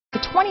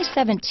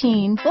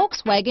2017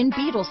 Volkswagen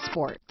Beetle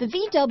Sport. The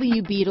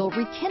VW Beetle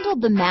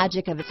rekindled the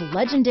magic of its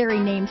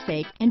legendary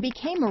namesake and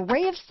became a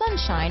ray of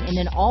sunshine in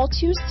an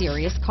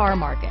all-too-serious car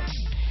market.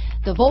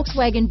 The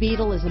Volkswagen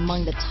Beetle is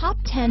among the top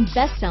 10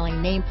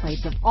 best-selling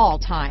nameplates of all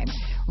time,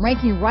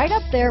 ranking right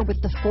up there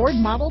with the Ford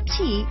Model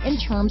T in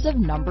terms of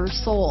numbers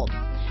sold.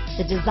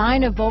 The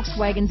design of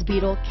Volkswagen's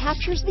Beetle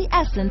captures the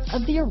essence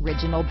of the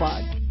original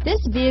bug. This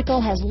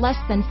vehicle has less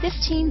than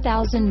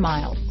 15,000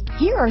 miles.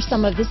 Here are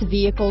some of this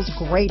vehicle's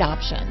great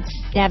options: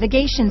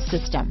 navigation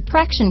system,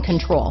 traction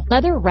control,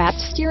 leather-wrapped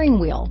steering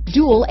wheel,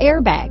 dual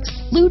airbags,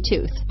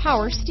 Bluetooth,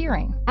 power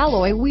steering,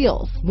 alloy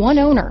wheels, one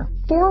owner,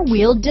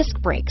 four-wheel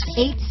disc brakes,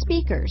 8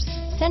 speakers,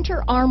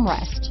 center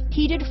armrest,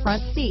 heated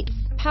front seats,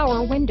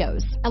 power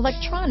windows,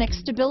 electronic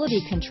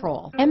stability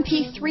control,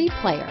 MP3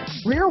 player,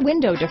 rear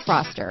window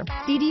defroster,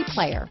 CD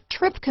player,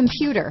 trip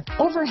computer,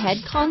 overhead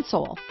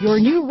console. Your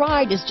new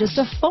ride is just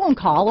a phone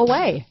call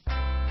away.